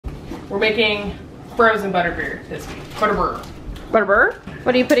We're making frozen butterbeer this week. Butterbeer. Butterbeer?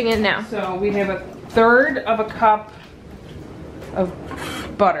 What are you putting in now? So we have 1/3 of a cup of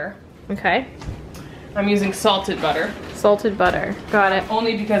butter. Okay. I'm using salted butter. Salted butter. Got it.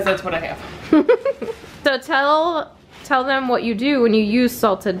 Only because that's what I have. So tell them what you do when you use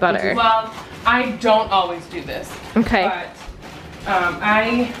salted butter. Well, I don't always do this. Okay.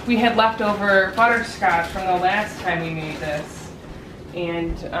 But we had leftover butterscotch from the last time we made this,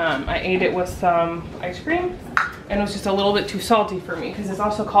 and I ate it with some ice cream, and it was just a little bit too salty for me because this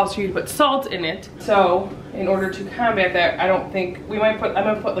also calls for you to put salt in it. So in order to combat that, I don't think I'm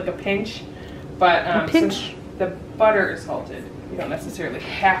gonna put like a pinch, but since the butter is salted, you don't necessarily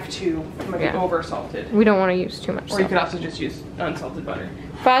have to make it over salted. We don't want to use too much. Or you could also just use unsalted butter.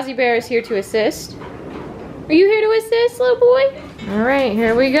 Fozzie Bear is here to assist. Are you here to assist, little boy? All right,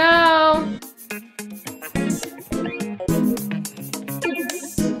 here we go.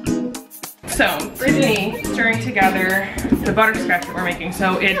 So, Tiffany stirring together the butterscotch that we're making.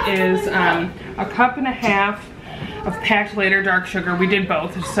 So it is 1.5 cups of packed later dark sugar. We did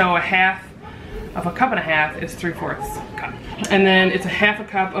both, so 1/2 of a 1.5 cups is 3/4 cup. And then it's 1/2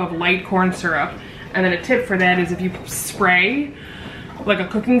 cup of light corn syrup. And then a tip for that is if you spray, like a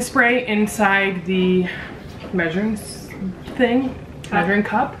cooking spray inside the measuring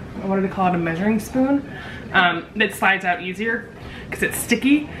cup. I wanted to call it a measuring spoon. That slides out easier because it's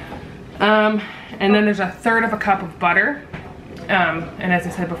sticky. And then there's 1/3 of a cup of butter. And as I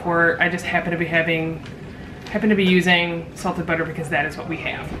said before, I just happen to be using salted butter because that is what we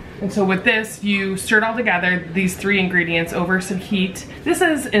have. And so with this, you stir it all together, these 3 ingredients over some heat. This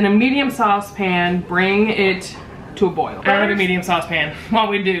is in a medium saucepan. Bring it to a boil. I don't have a medium saucepan. Well,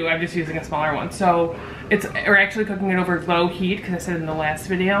 we do. I'm just using a smaller one. So we're actually cooking it over low heat because I said in the last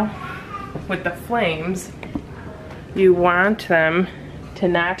video, with the flames, you want them to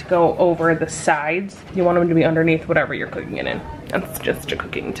not go over the sides. You want them to be underneath whatever you're cooking it in. That's just a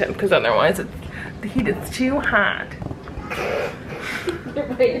cooking tip because otherwise the heat is too hot.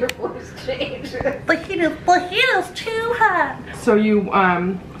 Your voice changed. The heat is too hot. So you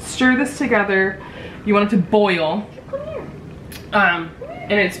stir this together. You want it to boil.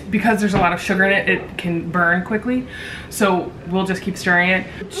 And it's because there's a lot of sugar in it, it can burn quickly. So we'll just keep stirring it.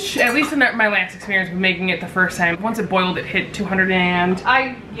 At least in my last experience with making it the first time, once it boiled, it hit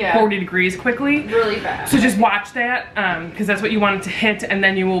 240 degrees quickly. Really fast. So just watch that, because that's what you want it to hit, and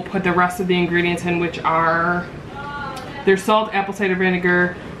then you will put the rest of the ingredients in, which are there's salt, apple cider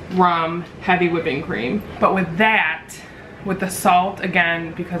vinegar, rum, heavy whipping cream. But with that, with the salt,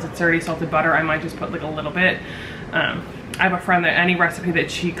 again, because it's already salted butter, I might just put like a little bit. I have a friend that any recipe that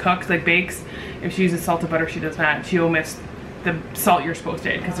she cooks, like bakes, if she uses salted butter, she does not. She omits the salt you're supposed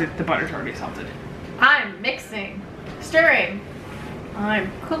to add because the butter's already salted. I'm mixing, stirring, I'm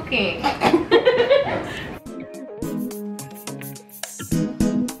cooking.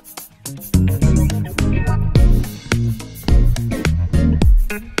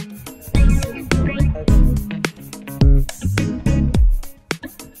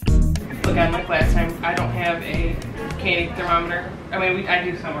 Again, like last time, I don't have a candy thermometer. I mean, I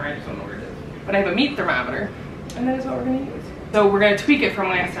do somewhere, I just don't know where it is. But I have a meat thermometer, and that is what we're gonna use. So we're gonna tweak it from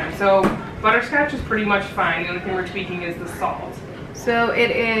last time. So butterscotch is pretty much fine. The only thing we're tweaking is the salt. So it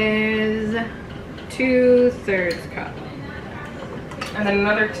is 2/3 cup. And then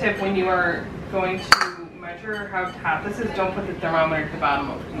another tip when you are going to measure how hot this is, don't put the thermometer at the bottom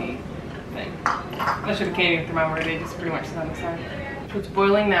of the thing. Unless you have a Canadian thermometer, they just pretty much sit on the side. So it's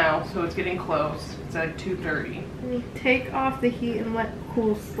boiling now, so it's getting close. It's at 230. Take off the heat and let it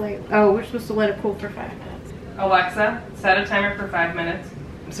cool slightly. Oh, we're supposed to let it cool for 5 minutes. Alexa, set a timer for 5 minutes.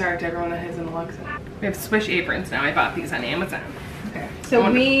 I'm sorry to everyone that has an Alexa. We have Swish aprons now. I bought these on Amazon. Okay. So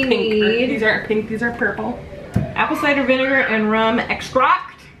we need... These aren't pink, these are purple. Apple cider vinegar and rum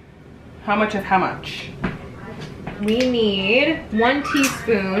extract. How much of how much? We need 1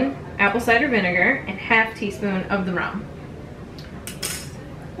 teaspoon apple cider vinegar and 1/2 teaspoon of the rum.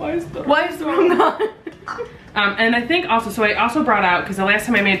 Why is the rum gone? And I think also, so I also brought out, because the last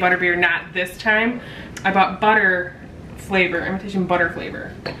time I made butterbeer, not this time, I bought butter flavor, imitation butter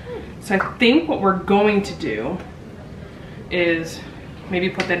flavor. So I think what we're going to do is maybe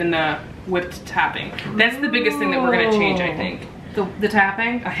put that in the whipped topping. That's the biggest thing that we're gonna change, I think. The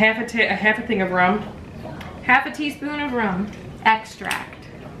topping? A half a thing of rum. 1/2 teaspoon of rum extract.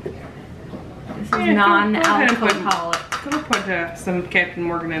 This is non-alcoholic. I'm gonna put some Captain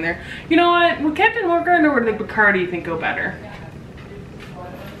Morgan in there. You know what? Would Captain Morgan or would the Bacardi you think go better?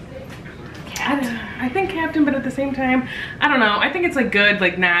 I think Captain, but at the same time, I don't know. I think it's like good,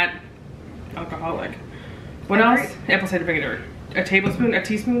 like not alcoholic. What else? Apple cider vinegar. A tablespoon? A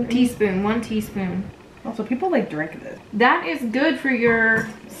teaspoon? Teaspoon, 1 teaspoon. Also, people like drink this. That is good for your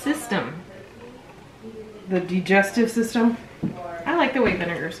system. The digestive system. I like the way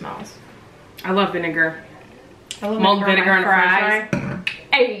vinegar smells. I love vinegar. I love Mulled vinegar on fries. fries.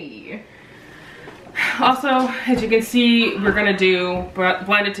 Hey! Also, as you can see, we're gonna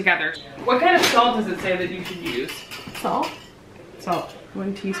blend it together. What kind of salt does it say that you should use? Salt? Salt.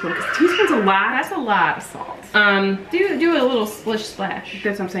 1 teaspoon. Because a teaspoon's a lot. That's a lot of salt. Do a little splish splash.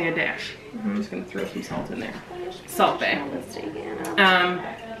 That's what I'm saying, a dash. I'm just gonna throw some salt in there. Salt bay.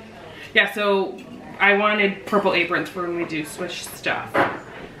 Yeah, so I wanted purple aprons for when we do Swish stuff.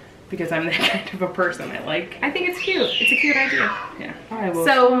 Because I'm that kind of a person. I think it's cute. It's a cute idea. Yeah. I will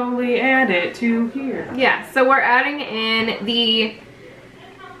slowly add it to here. Yeah, so we're adding in the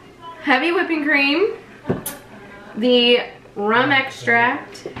heavy whipping cream, the rum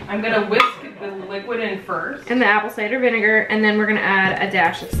extract. I'm gonna whisk the liquid in first. And the apple cider vinegar, and then we're gonna add a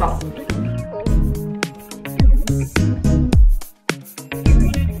dash of salt.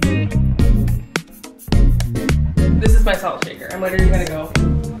 This is my salt shaker. I'm literally gonna go.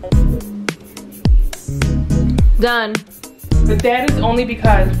 Done. But that is only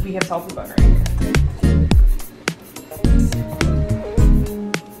because we have salt and butter in here.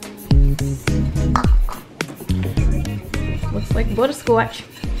 Looks like butterscotch.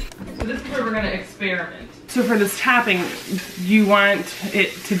 So this is where we're gonna experiment. So for this topping, you want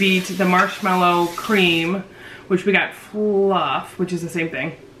it to be the marshmallow cream, which we got fluff, which is the same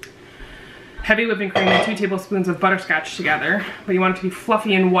thing. Heavy whipping cream and 2 tablespoons of butterscotch together. But you want it to be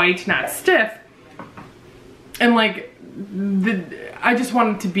fluffy and white, not stiff. And I just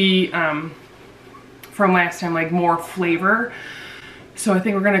want it to be, from last time, more flavor. So I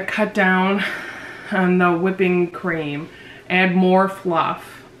think we're gonna cut down on the whipping cream, add more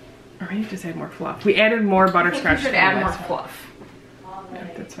fluff. Or maybe just add more fluff. We added more butterscotch. I think we should add more fluff. Yeah,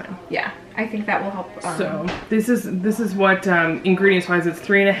 that's fine. Yeah, I think that will help. So this is what ingredients wise, it's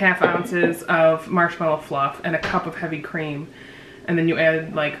 3.5 ounces of marshmallow fluff and a cup of heavy cream. And then you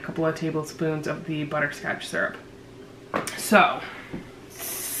add a couple of tablespoons of the butterscotch syrup. So,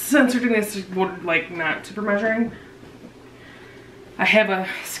 since we're doing this, not super measuring, I have a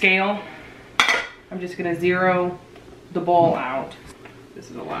scale. I'm just gonna zero the bowl out. This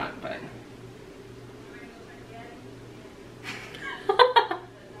is a lot, but.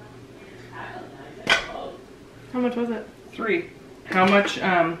 How much was it? 3. How much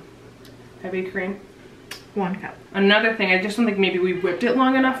heavy cream? 1 cup. Another thing, I just don't think maybe we whipped it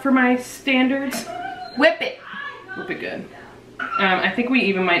long enough for my standards. Whip it. Whip it good. I think we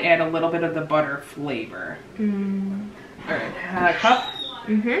even might add a little bit of the butter flavor. All right, a cup.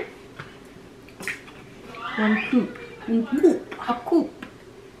 1 coop. A coop.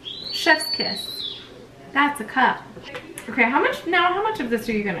 Chef's kiss. That's a cup. Okay, how much of this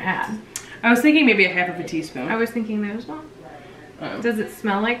are you gonna add? I was thinking maybe 1/2 teaspoon. I was thinking that as well. Does it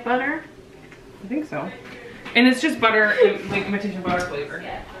smell like butter? I think so. And it's just butter, imitation butter flavor.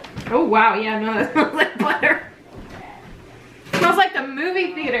 Oh wow, yeah, no, that smells like butter. It smells like the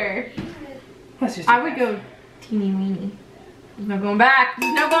movie theater. I would go teeny weeny. There's no going back.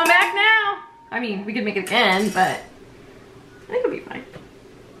 There's no going back now. I mean, we could make it again, but I think it'll be fine.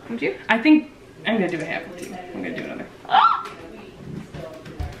 Don't you? I think I'm gonna do 1/2 too. I'm gonna do another. Oh!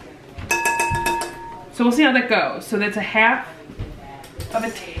 So we'll see how that goes. So that's 1/2 of a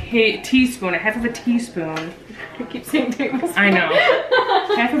teaspoon. 1/2 of a teaspoon. I keep saying tablespoon. I know.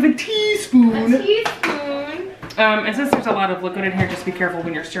 1/2 of a teaspoon. A teaspoon. And since there's a lot of liquid in here, just be careful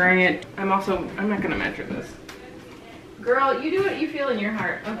when you're stirring it. I'm not gonna measure this. Girl, you do what you feel in your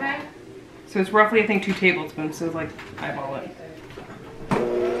heart, okay? So it's roughly, I think, 2 tablespoons, so eyeball it.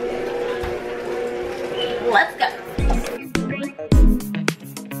 Let's go.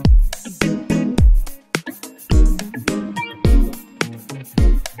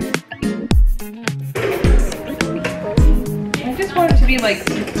 I just want it to be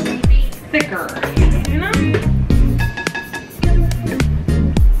thicker, you know?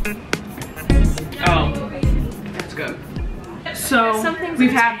 Oh, that's good. So some things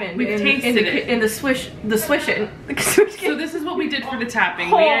have happened. We've tasted it in the swish it. So this is what we did for the topping.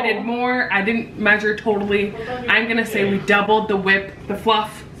 We added more. I didn't measure totally. I'm gonna say we doubled the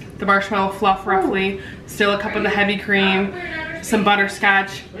fluff, the marshmallow fluff roughly. Still a cup of the heavy cream, some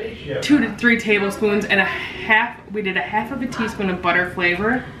butterscotch, 2 to 3 tablespoons, and we did 1/2 of a teaspoon of butter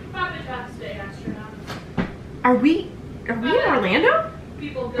flavor. Are we in Orlando?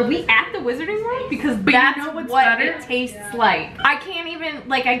 Are we at the Wizarding World? Because that's what it tastes like. I can't even,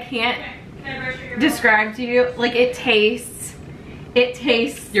 I can't describe to you. It tastes.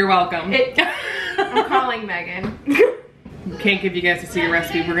 You're welcome. I'm calling Megan. Can't give you guys a secret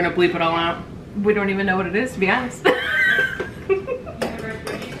recipe. We're gonna bleep it all out. We don't even know what it is, to be honest.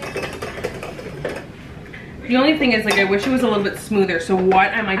 The only thing is, like, I wish it was a little bit smoother. So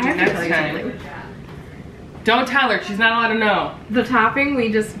what I might do next time. Don't tell her. She's not allowed to know. The topping we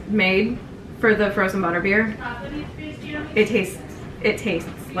just made for the frozen butterbeer, it tastes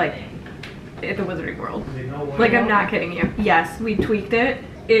like the Wizarding World. Like, I'm not kidding you. Yes, we tweaked it.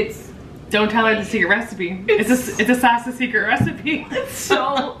 Don't tell her the secret recipe. It's a Sasa secret recipe. It's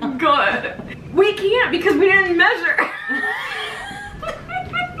so good. We can't because we didn't measure.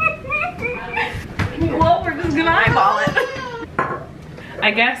 Well, we're just gonna eyeball it.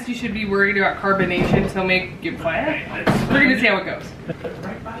 I guess you should be worried about carbonation, so make it flat. We're gonna see how it goes.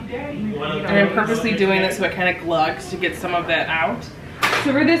 And I'm purposely doing this so it kind of glugs to get some of that out.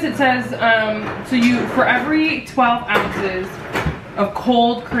 So for this it says, for every 12 ounces of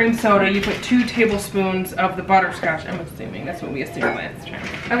cold cream soda, you put 2 tablespoons of the butterscotch. I'm assuming that's what we assumed last time.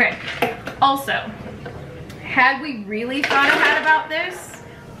 Okay, also, had we really thought ahead about this,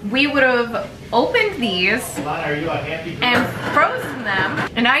 we would have opened these and frozen them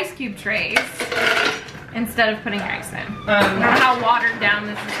in ice cube trays instead of putting ice in. I don't know how watered down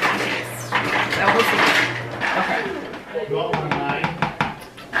this is going to taste, so we'll see. Okay.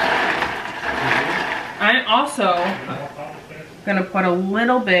 I'm also gonna put a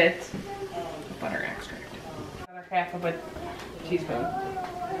little bit of butter extract. Another half of a teaspoon.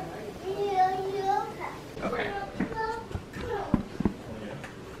 Okay.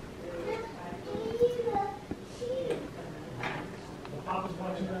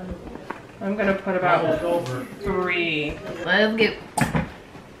 I'm gonna put about 3. Let's go.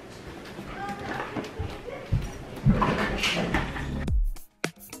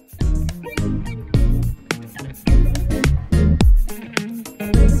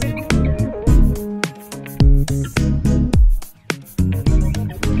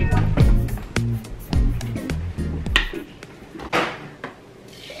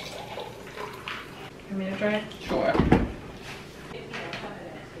 Want me to try it? Sure.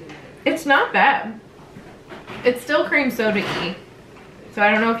 It's not bad. It's still cream soda-y. So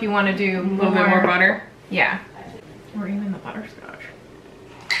I don't know if you want to do A little bit more butter. Yeah. Or even the butterscotch.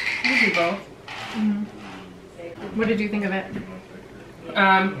 You can do both. Mm-hmm. What did you think of it?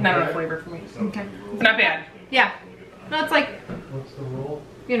 Not enough flavor for me. Okay. Not bad. Yeah. No, it's like, What's the rule?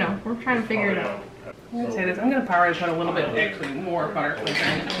 you know, we're trying to figure it out. I'm gonna say this. I'm gonna probably put a little bit, actually, more butter flavor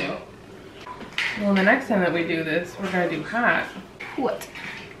in it too. Well, the next time that we do this, we're gonna do hot. What?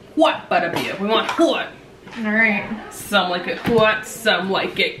 Hot butterbeer. We want hot. Alright. Some like it hot, some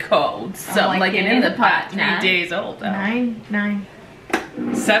like it cold, some like it in the pot. 3 days old. Though. 9.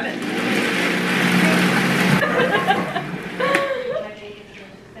 7.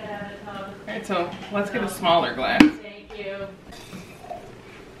 Alright, so let's get a smaller glass. Thank you.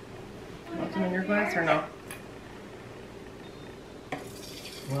 Want some in your glass or no?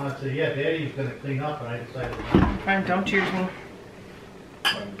 Well, I said, yeah, Daddy's gonna clean up, and I decided not. Fine, don't cheers me.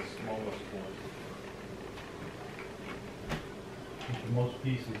 Most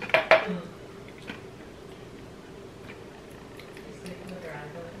pieces.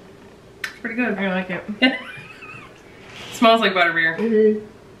 It's pretty good. I like it. Smells like butterbeer. Mm-hmm.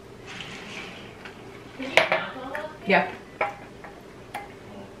 Yeah.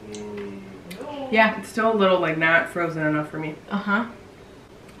 Yeah. It's still a little like not frozen enough for me. Uh-huh.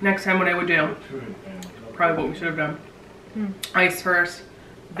 Next time what I would do, probably what we should have done. Ice first,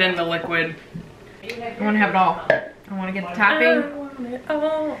 then the liquid. I want to have it all. I want to get the topping. I want it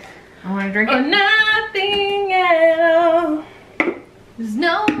all. I want to drink Or it. nothing else. There's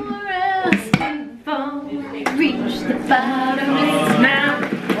nowhere else to fall. Reach the bottom. It's now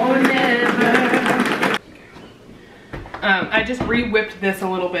or never. I just re-whipped this a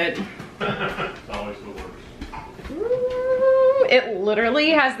little bit. It's always the worst. Ooh, it literally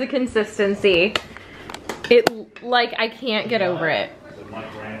has the consistency. Like, I can't get over it.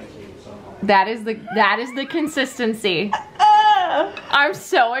 That is the consistency. I'm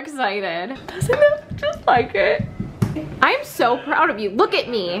so excited. Doesn't it just like it? I'm so proud of you. Look at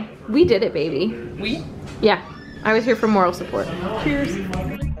me. We did it, baby. We? Yeah, I was here for moral support. Cheers.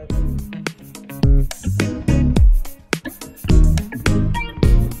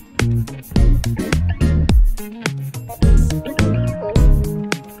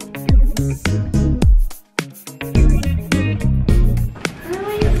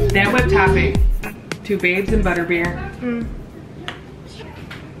 That whipped topping. 2 babes and butterbeer.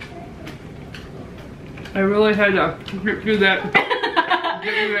 I really had to get through that.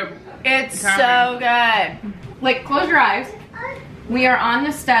 It's so good. Like, close your eyes. We are on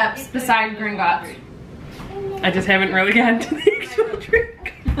the steps beside Gringotts. I just haven't really gotten to the actual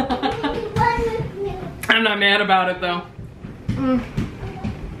drink. I'm not mad about it though.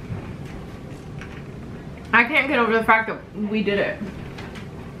 I can't get over the fact that we did it.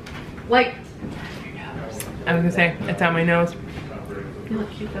 Like, I was gonna say, it's on my nose. you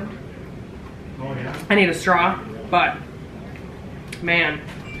look cute though. Oh, yeah. I need a straw, but man,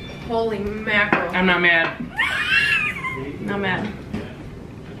 Holy mackerel. I'm not mad. Not mad.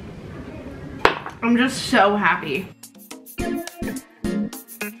 I'm just so happy. We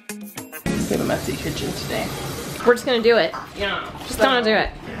have a messy kitchen today. We're just gonna do it. Yeah. Just gonna do it.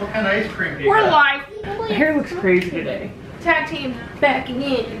 What kind of ice cream do you We're got? live. My hair looks crazy today. Tag team backing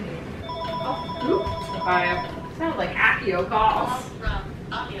in. Hi. Sounds like Accio calls.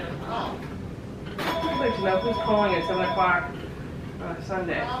 I'd like to know who's calling at 7 o'clock on a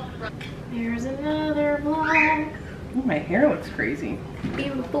Sunday. There's another vlog. Ooh, my hair looks crazy.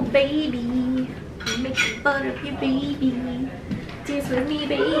 Beautiful baby. Make me butter your baby. Dance with me,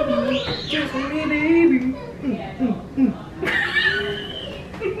 baby. Dance with me, baby.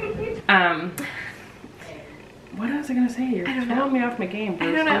 What else was I gonna say? You're I don't know. throwing me off my game.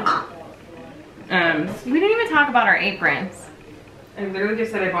 I don't know. We We didn't even talk about our aprons. I literally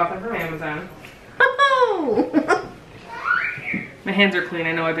just said I bought them from Amazon. Oh! My hands are clean.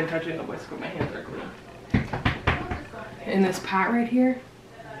 I know I've been touching the whisk, but my hands are clean. In this pot right here,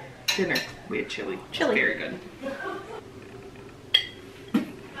 dinner. We had chili. Chili. Very good.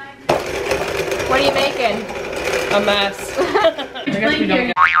 What are you making? A mess. I guess we don't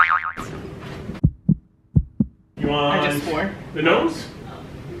get. You want I just swore. the nose?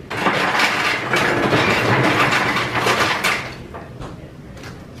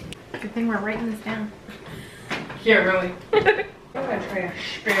 Good thing we're writing this down. Yeah, really. I'm gonna try a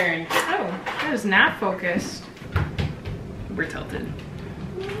spoon. Oh, that is not focused. We're tilted.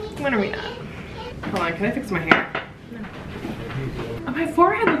 When are we not? Hold on, can I fix my hair? No. Oh, my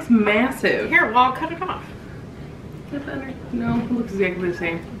forehead looks massive. Here, well, I'll cut it off. Is that better? No, it looks exactly the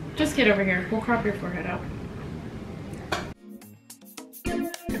same. Just get over here. We'll crop your forehead out.